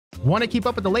Want to keep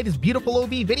up with the latest beautiful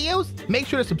OV videos? Make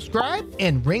sure to subscribe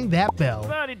and ring that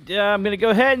bell. I'm going to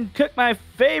go ahead and cook my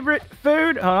favorite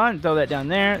food. Hold on, throw that down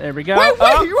there. There we go. Wait,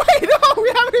 no,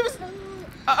 we haven't even...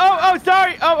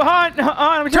 Sorry. Oh, hold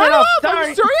on. Turn it off. Sorry. Are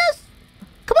you serious?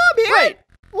 Come on, man. Wait.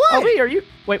 What? Oh,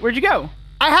 wait, where'd you go?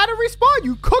 I had to respawn.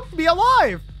 You cooked me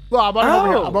alive. Well, I'm over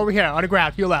here. I'm over here on the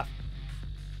ground. To your left.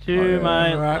 To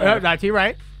my left. Not to your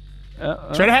right.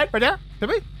 Straight ahead. Right there. To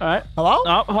me. All right. Hello?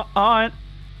 Oh, hold on.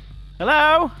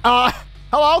 Hello?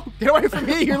 Hello? Get away from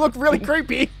me. You look really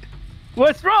creepy.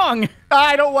 What's wrong?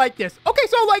 I don't like this. Okay,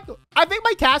 so, like, I think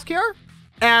my task here,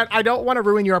 and I don't want to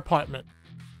ruin your apartment,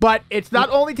 but it's not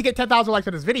only to get 10,000 likes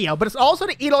on this video, but it's also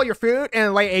to eat all your food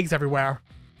and lay eggs everywhere.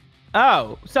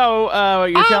 Oh, so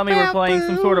you're telling me we're playing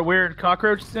some sort of weird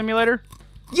cockroach simulator?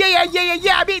 Yeah.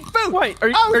 I mean, food. Wait, are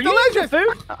delicious. You eating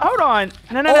food? Hold on.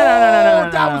 No.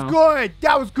 That was good.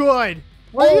 That was good.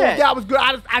 Where you at? That was good.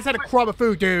 I just had a crumb of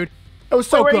food, dude. It was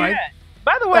so where good. You at?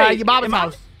 By the way, your mama's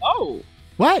house. Oh.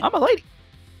 What? I'm a lady.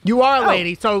 You are a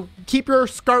lady, so keep your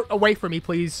skirt away from me,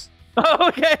 please. Oh,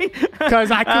 okay.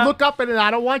 Because I can look up and I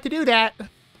don't want to do that.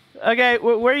 Okay,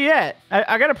 where you at?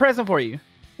 I got a present for you.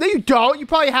 No, you don't. You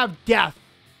probably have death.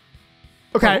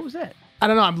 Okay. Oh, what was that? I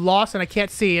don't know. I'm lost and I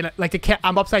can't see. And like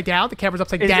I'm upside down. The camera's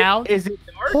upside down. Is it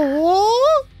dark?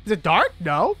 Oh, is it dark?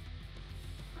 No.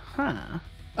 Huh.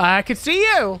 I can see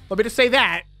you. Let me just say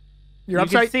that. You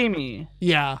can see me.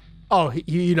 Yeah. Oh,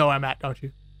 you know where I'm at, don't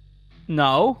you?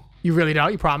 No. You really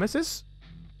don't? You promise this?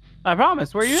 I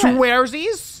promise. Where are you at?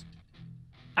 Swearsies?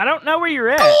 I don't know where you're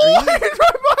at. Oh, he's right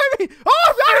behind me. Oh,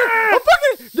 I'm sorry. I'm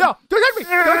fucking... No, don't touch me.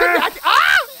 Don't touch me.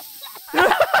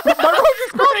 My nose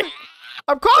is coughing.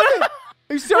 I'm coughing.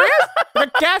 Are you serious?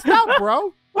 I'm gassed out,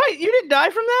 bro. Wait, you didn't die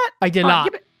from that? I did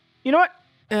not. You know what?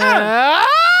 Where am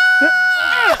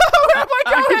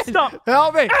I going? Stop.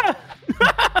 Help me.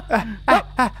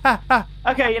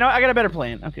 Okay, you know what? I got a better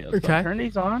plan. Okay, let's go turn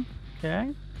these on.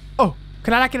 Okay. Oh,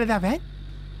 can I not get in that vent?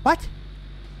 What?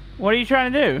 What are you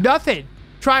trying to do? Nothing.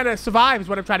 Trying to survive is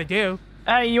what I'm trying to do.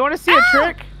 Hey, you want to see a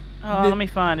trick? Oh, let me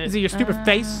find it. Is it your stupid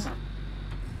face?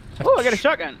 Oh, I got a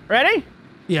shotgun. Ready?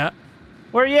 Yeah.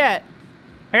 Where you at?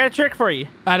 I got a trick for you.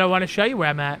 I don't want to show you where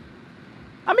I'm at.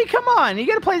 I mean, come on. You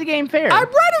got to play the game fair. I'm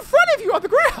right in front of you on the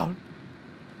ground.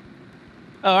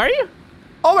 Oh, are you?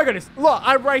 Oh, my goodness. Look,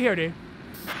 I'm right here, dude.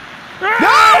 No!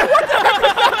 What the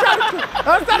heck?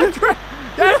 That's not a trick.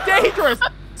 That's dangerous.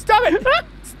 Stop it.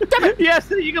 Stop it.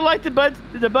 Yes, you can light the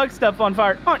bug stuff on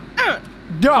fire.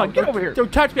 No, get over here.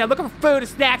 Don't touch me. I'm looking for food and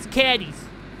snacks and candies.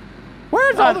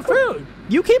 Where's all the food?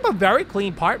 You keep a very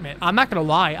clean apartment. I'm not going to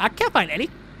lie. I can't find any.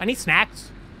 I need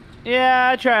snacks. Yeah,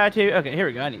 I try to. Okay, here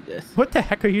we go. I need this. What the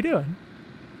heck are you doing?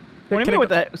 What do you mean with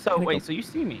that? So, wait, so you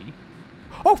see me.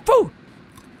 Oh, food.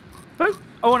 Food?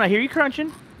 Oh, and I hear you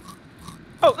crunching.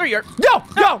 Oh, there you are. No.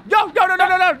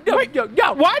 Wait,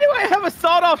 no. Why do I have a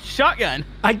sawed-off shotgun?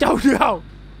 I don't know.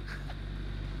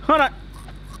 Hold on.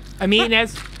 I'm eating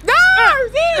this. No, I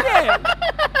was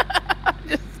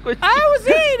eating it. I was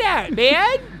eating it,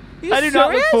 man. I do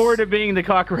not look forward to being the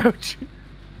cockroach.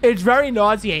 It's very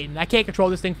nauseating. I can't control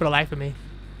this thing for the life of me.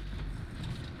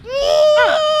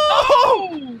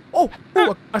 Oh,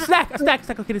 a snack.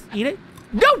 Okay, just eat it.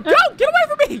 No, get away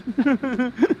from me.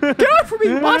 Get away from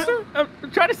me, monster. I'm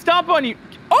trying to stomp on you.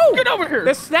 Oh, get over here.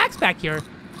 There's snacks back here.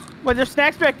 Wait, there's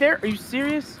snacks back there? Are you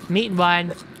serious? I'm eating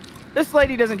one. This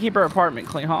lady doesn't keep her apartment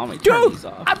clean. Hold on, let me turn these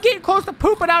off. I'm getting close to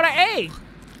pooping out an egg.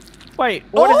 Wait,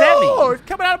 what does that mean? Oh, it's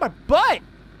coming out of my butt.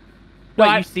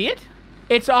 Wait, you see it?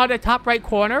 It's on the top right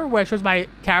corner where it shows my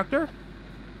character.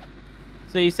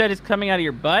 So you said it's coming out of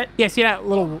your butt? Yeah, see that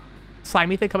little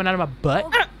slimy thing coming out of my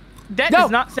butt? That does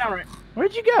not sound right.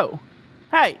 Where'd you go?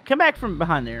 Hey, come back from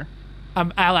behind there.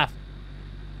 I left.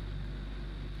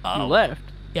 You left?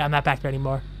 Yeah, I'm not back there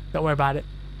anymore. Don't worry about it.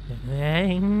 No,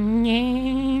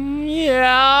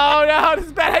 this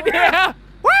is a bad idea.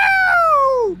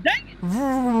 Woo! Dang it.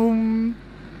 Vroom.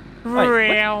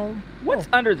 Wait, what's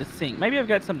under the sink? Maybe I've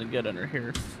got something good under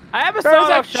here. I have a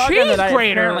sawed-off shotgun that I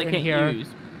apparently can't use.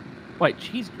 Wait,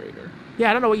 cheese grater? Yeah,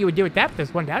 I don't know what you would do with that, but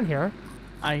there's one down here.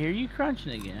 I hear you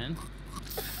crunching again.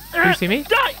 Do you see me?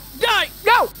 Die!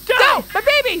 No! My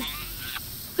baby!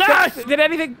 Die! Did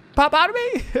anything pop out of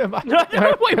me?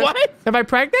 Wait, what? Am I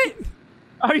pregnant?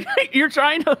 You're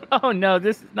trying to... Oh, no,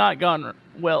 this has not gone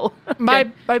well. My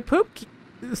poop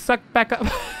sucked back up.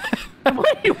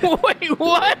 Wait,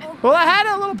 what? Well, I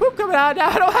had a little poop coming out. Now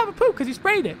I don't have a poop because you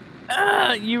sprayed it.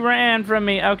 You ran from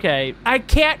me. Okay. I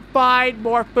can't find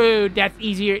more food that's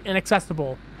easier and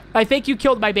accessible. I think you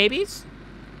killed my babies.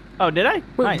 Oh, did I?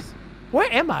 Wait, nice.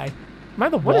 Where am I? Am I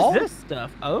on the wall? What is this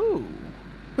stuff? Oh.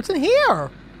 What's in here?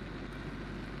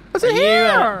 What's in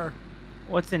here?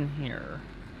 What's in here?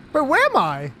 But where am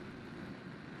I?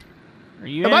 Are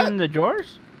you in the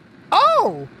drawers?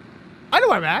 Oh! I know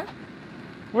where I'm at.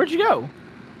 Where'd you go?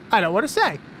 I don't want to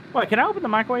say. Wait, can I open the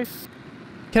microwave?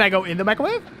 Can I go in the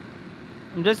microwave?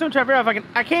 I'm just gonna try to figure out if I can.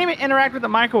 I can't even interact with the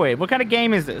microwave. What kind of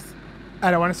game is this?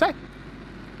 I don't want to say.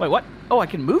 Wait, what? Oh, I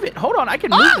can move it. Hold on, I can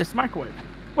move this microwave.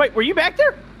 Wait, were you back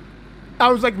there? I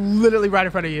was like literally right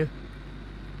in front of you.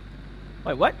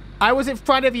 Wait, what? I was in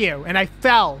front of you and I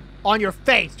fell on your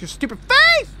face. Your stupid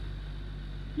face!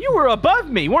 You were above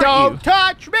me, weren't you? Don't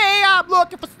touch me! I'm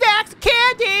looking for snacks and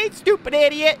candy, stupid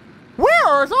idiot!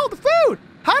 Where is all the food?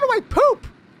 How do I poop?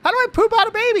 How do I poop out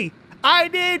a baby? I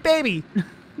need baby.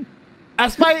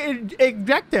 That's my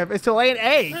objective, is to lay an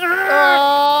egg.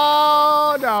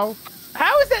 Oh, no.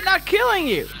 How is that not killing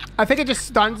you? I think it just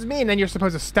stuns me, and then you're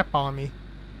supposed to step on me.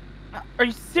 Are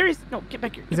you serious? No, get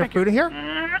back here. Is there food in here?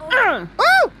 Woo!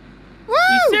 Woo!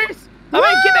 Are you serious? All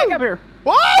right, get back up here.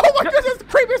 Whoa! Oh my goodness, the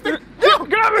creepiest thing! No!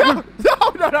 Get over here! No!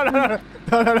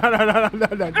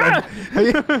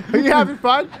 Are you having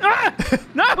fun?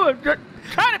 No, I'm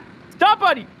trying to stop,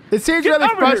 buddy. It seems really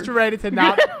frustrated to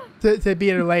not to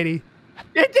be a lady.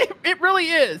 It really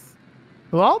is.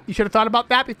 Well, you should have thought about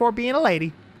that before being a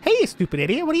lady. Hey, you stupid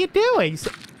idiot! What are you doing?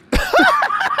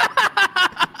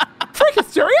 Freaking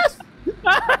serious?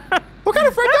 What kind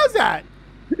of friend does that?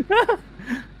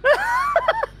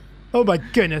 Oh my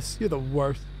goodness, you're the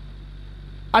worst.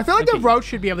 I feel like the roach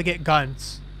should be able to get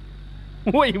guns.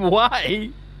 Wait,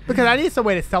 why? Because I need some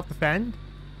way to self-defend.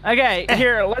 Okay,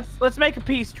 here, let's make a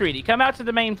peace treaty. Come out to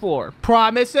the main floor.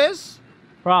 Promises?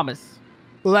 Promise.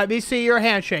 Let me see your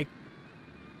handshake.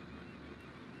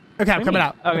 Okay, I'm coming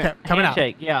out. Okay, coming out.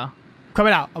 Handshake, yeah.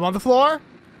 Coming out. I'm on the floor,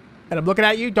 and I'm looking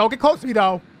at you. Don't get close to me,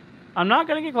 though. I'm not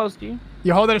gonna get close to you.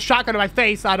 You're holding a shotgun to my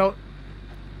face. I don't.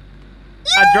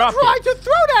 I dropped it. You tried to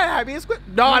throw that at me.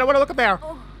 No, I don't want to look up there.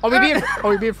 Are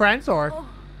we being friends, or?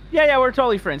 Yeah, we're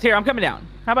totally friends. Here, I'm coming down.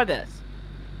 How about this?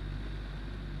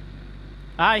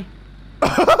 Hi.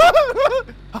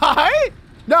 Hi?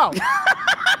 No.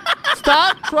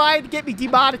 Stop trying to get me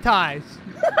demonetized.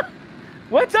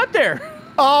 What's up there?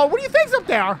 Oh, what do you think's up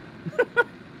there?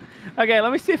 Okay,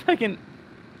 let me see if I can.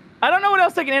 I don't know what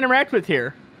else I can interact with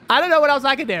here. I don't know what else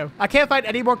I can do. I can't find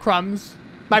any more crumbs.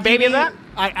 My baby. That?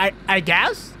 I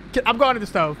guess. I'm going to the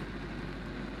stove.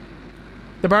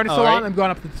 The burner's still on. I'm going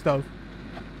up to the stove.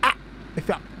 Ah,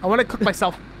 I want to cook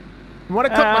myself. I want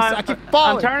to cook myself. I keep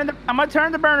falling. I'm gonna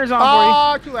turn the burners on for you.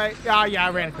 Oh, too late. Oh, yeah, I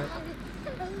ran into it.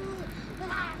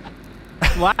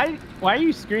 Why are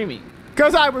you screaming?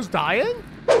 Because I was dying.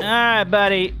 Alright,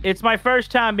 buddy. It's my first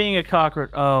time being a cockroach.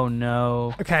 Oh,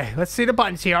 no. Okay, let's see the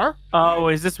buttons here. Oh,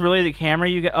 is this really the camera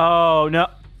you got? Oh, no.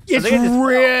 It's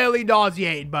really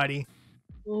nauseating, buddy.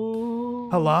 Ooh.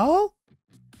 Hello?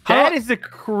 That is a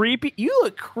creepy... You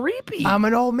look creepy. I'm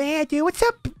an old man, dude. What's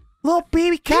up, little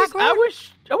baby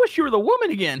cockroach? I wish you were the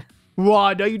woman again.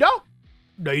 Well, no, you don't.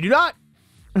 No, you do not.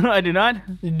 I do not?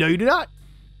 No, you do not.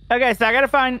 Okay, so I gotta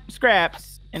find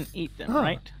scraps and eat them,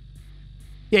 right?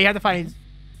 Yeah, you have to find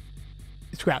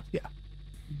scraps, yeah.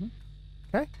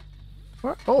 Okay.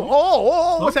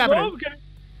 What's happening?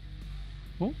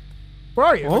 Okay. Where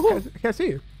are you? I can't see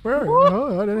you. Where are you?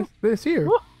 Oh, I didn't see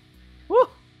you.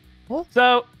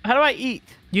 So, how do I eat?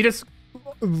 You just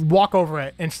walk over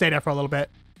it and stay there for a little bit.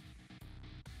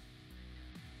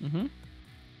 Leave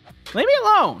me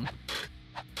alone.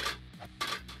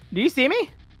 Do you see me?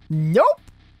 Nope.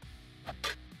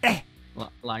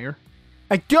 Liar.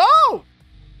 I don't!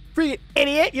 Freaking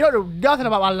idiot! You don't know nothing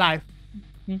about my life.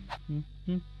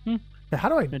 How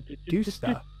do I do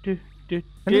stuff?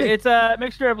 It's a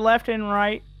mixture of left and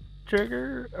right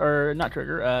trigger, or not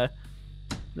trigger,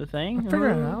 the thing.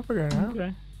 I'll figure it out.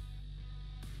 Okay.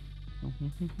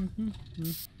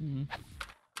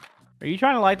 Are you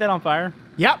trying to light that on fire?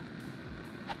 Yep.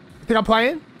 You think I'm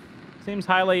playing? Seems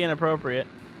highly inappropriate.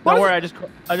 Don't worry, I just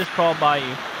crawled by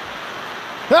you.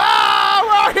 Ah!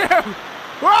 Where are you?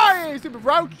 Where are you, stupid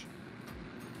roach?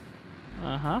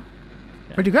 Okay.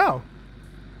 Where'd you go?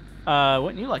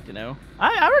 Wouldn't you like to know?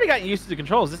 I already got used to the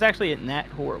controls. This actually isn't that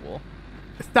horrible.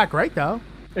 It's not great, though.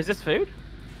 Is this food?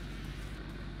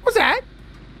 What's that?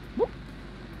 Whoop.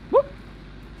 Whoop.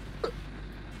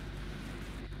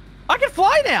 I can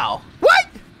fly now. What?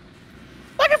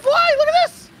 I can fly. Look at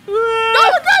this. No,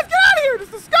 guys, get out of here. This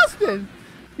is disgusting.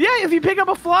 Yeah, if you pick up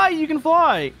a fly, you can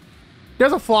fly.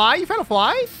 There's a fly? You found a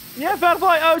fly? Yeah, I found a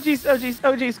fly. Oh, jeez. Oh, jeez.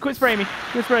 Oh, jeez. Quit spraying me.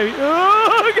 Quit spraying me.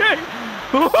 Oh, okay.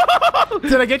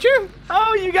 Did I get you?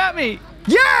 Oh, you got me.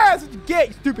 Yes! What you get,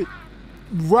 you stupid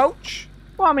roach.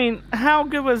 Well, I mean, how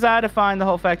good was I to find the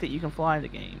whole fact that you can fly in the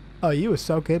game? Oh, you were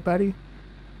so good, buddy.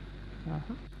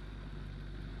 Uh-huh.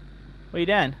 What you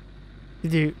done?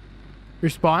 Did you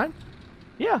respawn?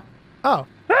 Yeah. Oh.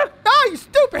 Oh, you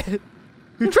stupid!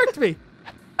 You tricked me.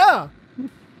 Oh.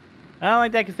 I don't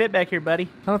think that can fit back here, buddy.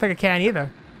 I don't think I can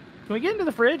either. Can we get into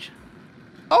the fridge?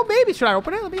 Oh, maybe. Should I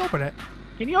open it? Let me open it.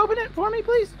 Can you open it for me,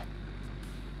 please?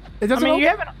 It doesn't open. You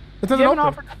haven't. It doesn't open.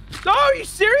 Offered... Oh, are you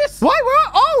serious? What?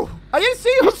 Oh, I didn't see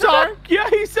you. I'm sorry. Yeah,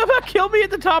 you somehow killed me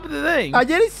at the top of the thing. I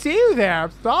didn't see you there.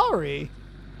 I'm sorry.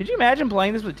 Could you imagine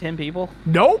playing this with 10 people?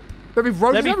 Nope. There'd be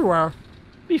roaches everywhere.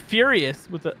 I'd be furious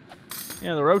with the,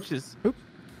 the roaches. Oops.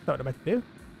 What am I to do?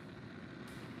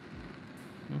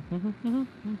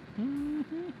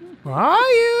 Where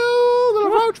are you,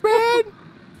 little roach man?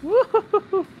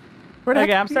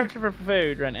 Okay, I'm searching for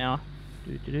food right now.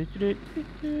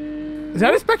 Is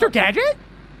that Inspector Gadget?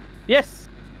 Yes.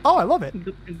 Oh, I love it.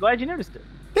 I'm glad you noticed it.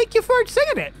 Thank you for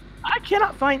singing it. I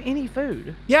cannot find any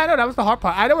food. Yeah, I know. That was the hard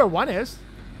part. I know where one is.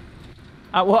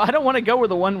 Well, I don't want to go where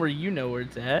the one where you know where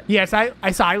it's at. Yes,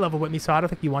 I saw eye level with me, so I don't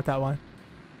think you want that one.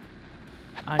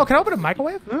 Oh, can I open a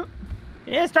microwave?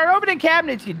 Yeah, start opening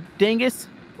cabinets, you dingus.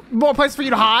 More place for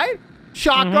you to hide?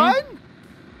 Shotgun?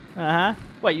 Uh-huh.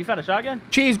 Wait, you found a shotgun?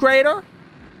 Cheese grater?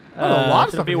 A lot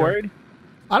of stuff. Be worried?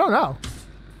 I don't know.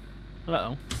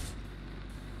 Uh-oh.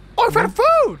 Oh, I found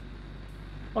food!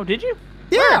 Oh, did you?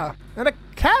 Yeah, in a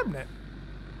cabinet.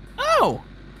 Oh!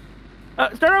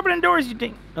 Start opening doors, you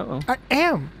think. Uh-oh. I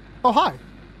am. Oh, hi.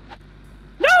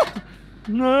 No!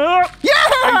 No! Yeah!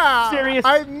 Are you serious?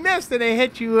 I missed and it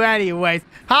hit you anyways.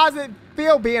 How's it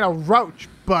feel being a roach,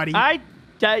 buddy?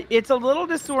 It's a little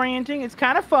disorienting. It's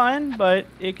kind of fun, but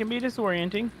it can be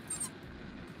disorienting.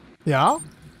 Yeah?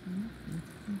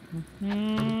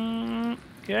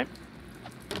 Okay.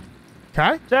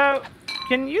 Okay. So,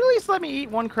 can you at least let me eat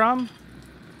one crumb?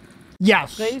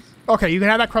 Yes. Please? Okay, you can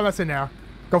have that crumb that's in there.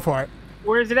 Go for it.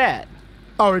 Where is it at?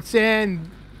 Oh, it's in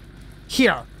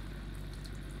here.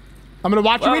 I'm going to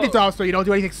watch you eat it, though, so you don't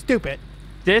do anything stupid.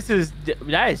 That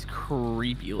is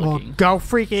creepy looking. Oh, go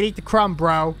freak it. Eat the crumb,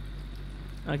 bro.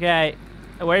 Okay.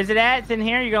 Where is it at? It's in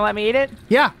here. You going to let me eat it?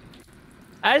 Yeah.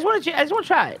 I just want to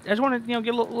try it. I just want to,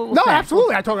 get a little No, snack.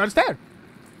 absolutely. I totally understand.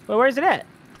 Well, where is it at?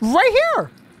 Right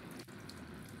here.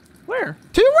 Where?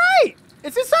 To your right.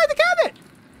 It's inside the cabinet.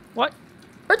 What?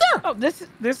 Right there. Oh, this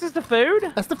is the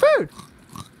food? That's the food.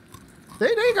 There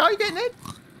you go. You're getting it.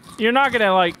 You're not going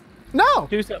to, no.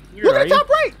 do something weird, Look at the top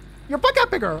right. Your butt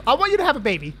got bigger. I want you to have a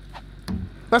baby.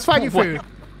 Let's find you food.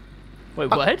 Wait,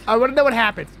 what? I want to know what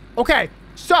happens. Okay.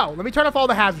 So, let me turn off all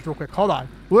the hazards real quick. Hold on.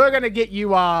 We're going to get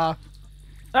you, Oh,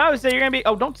 so you're going to be...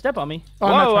 Oh, don't step on me. Oh,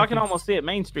 whoa, I can almost see it.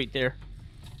 Main Street there.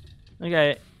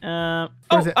 Okay.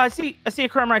 I see a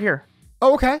crumb right here.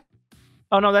 Oh, okay.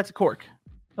 Oh, no, that's a cork.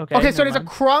 Okay. Okay, so there's a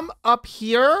crumb up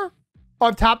here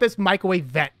on top of this microwave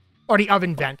vent. Or the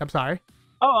oven vent, I'm sorry.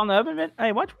 Oh, on the oven vent?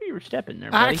 Hey, watch where you were stepping there,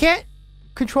 buddy. I can't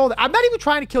control that. I'm not even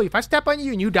trying to kill you. If I step on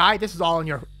you and you die, this is all on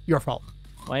your fault.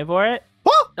 Wait for it.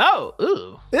 Oh! Oh,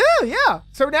 ooh. Ew, yeah.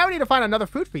 So now we need to find another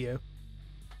food for you.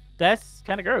 That's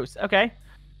kind of gross. Okay.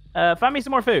 Find me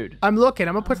some more food. I'm looking.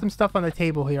 I'm going to put some stuff on the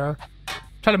table here.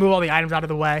 Try to move all the items out of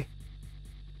the way.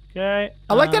 Okay.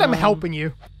 I like that I'm helping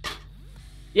you.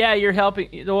 Yeah, you're helping.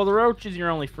 Well, the roach is your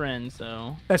only friend,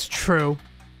 so. That's true.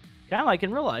 Kind of like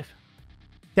in real life.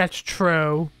 That's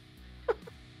true.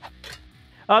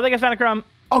 Oh, I think I found a crumb.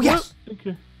 Oh, yes.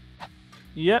 Okay.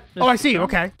 Yep. Oh, I see you.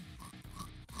 Okay.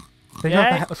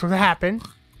 That's what's going to happen.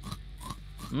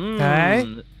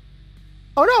 Okay.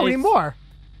 Oh, no, we need more.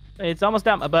 It's almost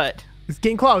down my butt. It's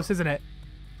getting close, isn't it?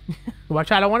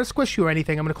 Watch out. I don't want to squish you or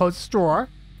anything. I'm going to close the drawer.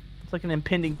 It's like an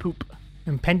impending poop.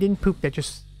 Impending poop that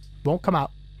just won't come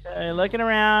out. Okay, looking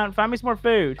around. Find me some more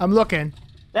food. I'm looking.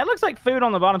 That looks like food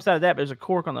on the bottom side of that, but there's a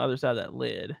cork on the other side of that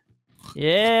lid.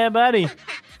 Yeah, buddy.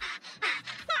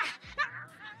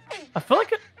 I feel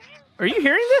like... Are you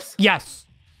hearing this? Yes.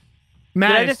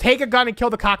 Man, just take a gun and kill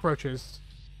the cockroaches.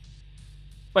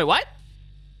 Wait, what?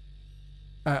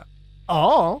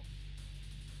 Oh.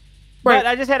 Wait. But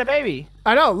I just had a baby.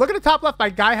 I know. Look at the top left. My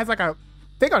guy has like a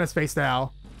thing on his face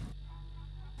now.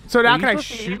 So now can I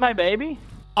shoot my baby?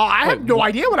 Oh, I have no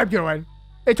idea what I'm doing.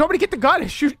 They told me to get the gun and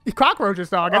shoot the cockroaches.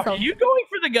 So I guess are you going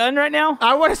for the gun right now?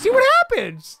 I want to see what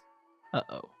happens.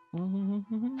 Uh-oh.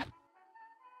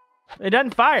 It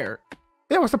doesn't fire.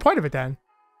 Yeah, what's the point of it then?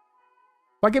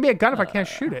 Why give me a gun if I can't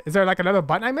shoot it? Is there like another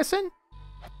button I'm missing?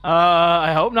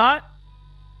 I hope not.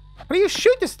 How do you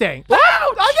shoot this thing? Ouch!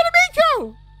 I didn't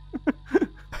mean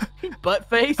to! Butt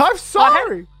face. I'm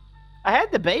sorry. I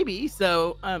had the baby,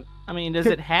 so, I mean, does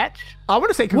it hatch? I want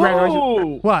to say congratulations.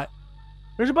 Whoa! What?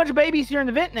 There's a bunch of babies here in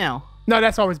the vent now. No,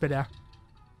 that's always been there.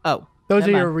 Oh. Those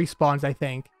are your respawns, I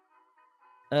think.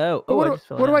 Oh,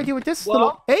 what do I do with this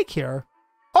little egg here?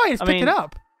 Oh, I just picked it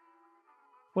up.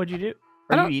 What'd you do?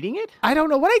 Are you eating it? I don't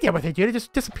know what I did with it, dude. It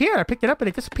just disappeared. I picked it up and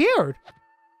it disappeared.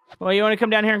 Well, you want to come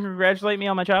down here and congratulate me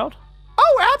on my child?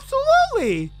 Oh,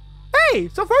 absolutely. Hey,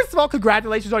 so first of all,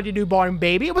 congratulations on your newborn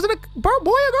baby. Was it a boy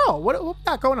or girl? What's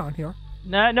that going on here?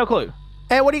 No clue.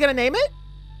 And what are you going to name it?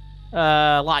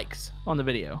 Likes on the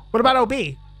video. What about OB?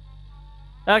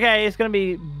 Okay, it's going to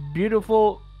be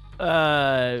beautiful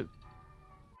butt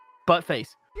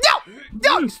face.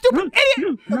 No, you stupid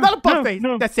idiot. Not a butt face.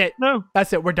 That's it.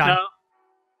 That's it. We're done. No.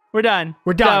 We're done.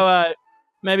 So,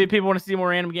 maybe if people want to see more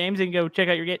random games, they can go check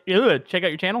out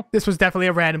your channel. This was definitely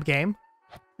a random game.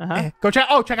 Go check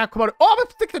out Komodo. Oh, I'm going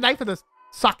to stick the knife in the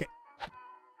socket.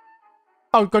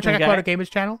 Oh, go check out Komodo Gamer's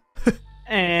channel.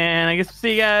 And I guess we'll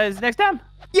see you guys next time.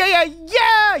 Yeah.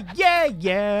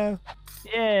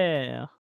 Yeah.